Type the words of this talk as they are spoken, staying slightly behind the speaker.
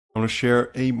I want to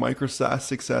share a Micro SaaS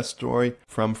success story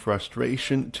from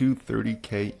frustration to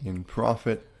 30K in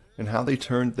profit, and how they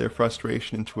turned their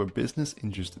frustration into a business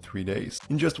in just 3 days.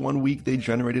 In just 1 week, they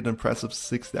generated an impressive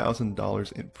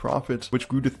 $6,000 in profit, which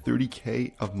grew to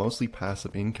 30K of mostly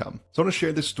passive income. So I want to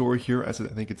share this story here as I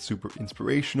think it's super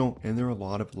inspirational and there are a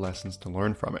lot of lessons to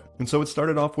learn from it. And so it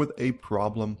started off with a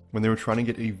problem when they were trying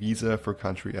to get a visa for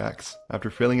country X. After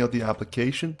filling out the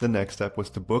application, the next step was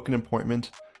to book an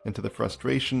appointment. And to the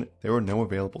frustration, there were no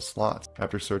available slots.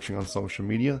 After searching on social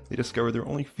media, they discovered there were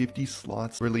only 50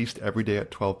 slots released every day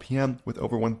at 12 p.m. with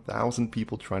over 1,000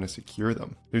 people trying to secure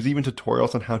them. There's even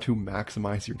tutorials on how to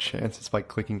maximize your chances by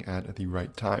clicking at the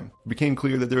right time. It became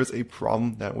clear that there was a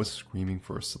problem that was screaming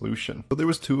for a solution. So there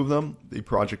was two of them, a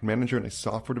project manager and a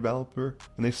software developer,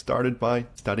 and they started by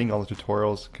studying all the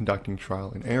tutorials, conducting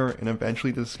trial and error, and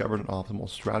eventually discovered an optimal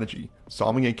strategy,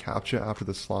 solving a CAPTCHA after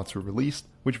the slots were released,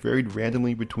 which varied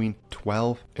randomly between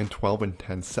 12 and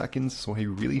 10 seconds, so a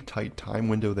really tight time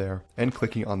window there, and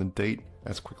clicking on the date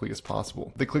as quickly as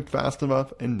possible. If they clicked fast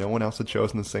enough and no one else had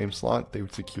chosen the same slot, they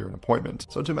would secure an appointment.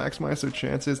 So to maximize their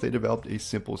chances, they developed a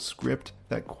simple script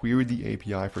that queried the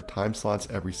API for time slots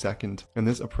every second, and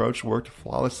this approach worked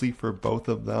flawlessly for both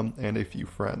of them and a few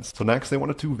friends. So next, they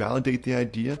wanted to validate the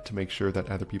idea to make sure that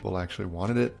other people actually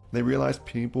wanted it. They realized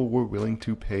people were willing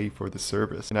to pay for the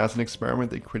service, and as an experiment,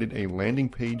 they created a landing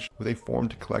page with a form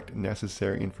to collect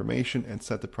necessary information and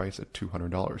set the price at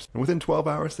 $200. And within 12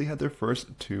 hours, they had their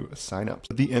first 2 signups.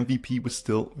 But the MVP was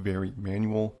still very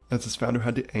manual, as its founder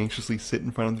had to anxiously sit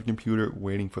in front of the computer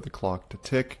waiting for the clock to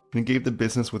tick, and it gave the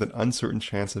business with an uncertain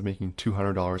chance of making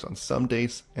 $200 on some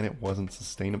days, and it wasn't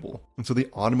sustainable. And so they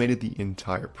automated the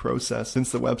entire process.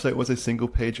 Since the website was a single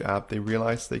page app, they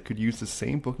realized they could use the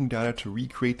same booking data to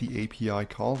recreate the API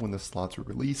call when the slots were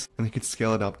released, and they could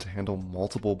scale it up to handle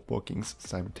multiple bookings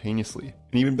simultaneously.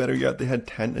 And even better yet, they had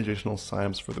 10 additional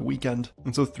signups for the weekend.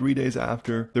 And so 3 days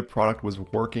after, their product was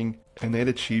working, and they had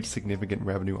achieved significant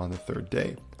revenue on the 3rd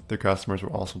day. Their customers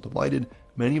were also delighted.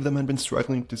 Many of them had been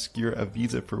struggling to secure a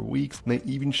visa for weeks, and they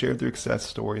even shared their success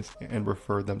stories and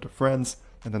referred them to friends,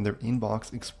 and then their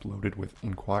inbox exploded with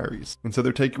inquiries. And so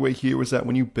their takeaway here was that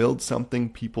when you build something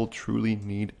people truly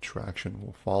need, traction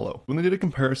will follow. When they did a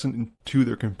comparison to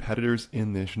their competitors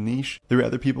in this niche, there were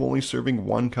other people only serving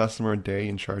 1 customer a day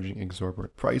and charging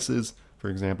exorbitant prices. For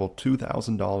example,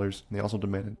 $2,000, and they also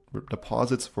demanded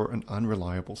deposits for an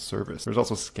unreliable service. There's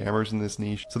also scammers in this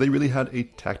niche, so they really had a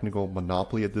technical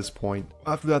monopoly at this point.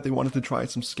 After that, they wanted to try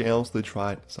some scale, so they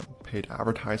tried some paid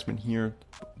advertisement here.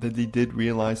 That they did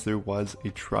realize there was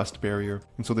a trust barrier,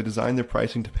 and so they designed their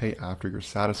pricing to pay after you're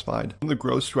satisfied. One of the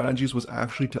growth strategies was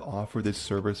actually to offer this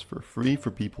service for free for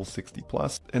people 60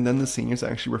 plus, and then the seniors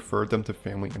actually referred them to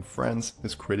family and friends.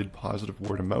 This created positive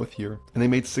word of mouth here, and they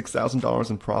made $6,000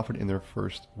 in profit in their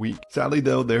first week. Sadly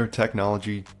though, their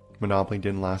technology monopoly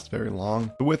didn't last very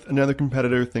long. But with another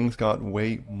competitor, things got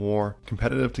way more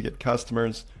competitive to get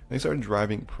customers. They started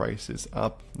driving prices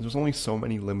up. There's only so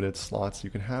many limited slots you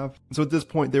can have. So at this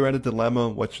point, they were at a dilemma.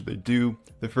 What should they do?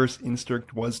 Their first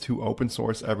instinct was to open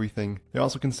source everything. They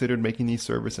also considered making the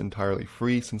service entirely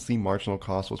free since the marginal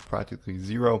cost was practically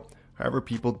zero. However,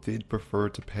 people did prefer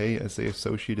to pay as they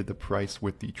associated the price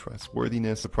with the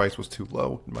trustworthiness. The price was too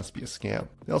low, it must be a scam.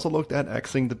 They also looked at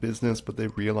exiting the business, but they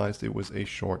realized it was a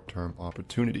short-term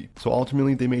opportunity. So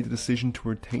ultimately, they made the decision to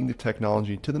retain the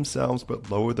technology to themselves,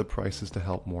 but lower the prices to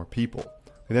help more people.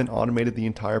 They then automated the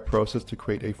entire process to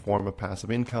create a form of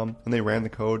passive income, and they ran the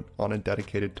code on a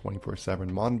dedicated 24/7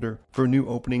 monitor for new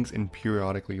openings and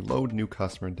periodically load new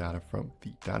customer data from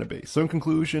the database. So in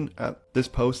conclusion, at this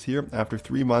post here, after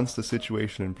 3 months, the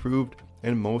situation improved,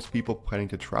 and most people planning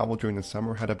to travel during the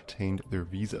summer had obtained their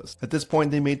visas. At this point,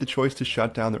 they made the choice to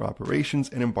shut down their operations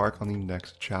and embark on the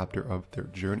next chapter of their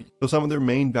journey. So some of their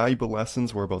main valuable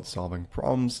lessons were about solving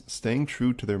problems, staying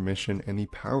true to their mission, and the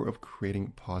power of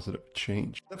creating positive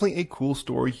change. Definitely a cool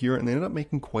story here, and they ended up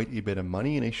making quite a bit of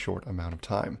money in a short amount of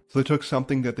time. So they took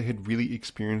something that they had really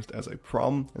experienced as a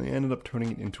problem, and they ended up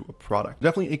turning it into a product.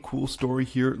 Definitely a cool story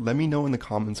here. Let me know in the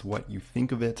comments what you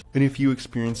think of it, and if you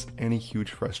experienced any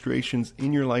huge frustrations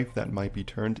in your life that might be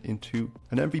turned into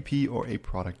an MVP or a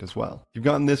product as well. If you've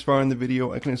gotten this far in the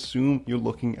video, I can assume you're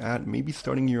looking at maybe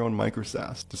starting your own Micro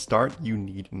SaaS. To start, you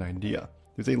need an idea.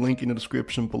 There's a link in the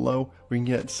description below where you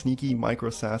can get sneaky Micro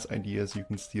SaaS ideas you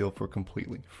can steal for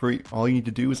completely free. All you need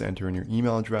to do is enter in your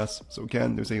email address. So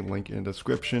again, there's a link in the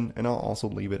description, and I'll also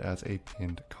leave it as a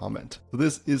pinned comment. So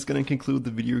this is going to conclude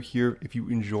the video here. If you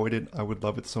enjoyed it, I would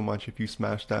love it so much if you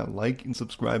smash that like and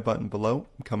subscribe button below.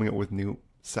 I'm coming up with new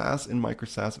SaaS and Micro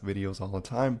SaaS videos all the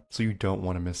time, so you don't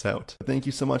want to miss out. Thank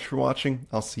you so much for watching.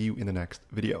 I'll see you in the next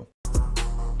video.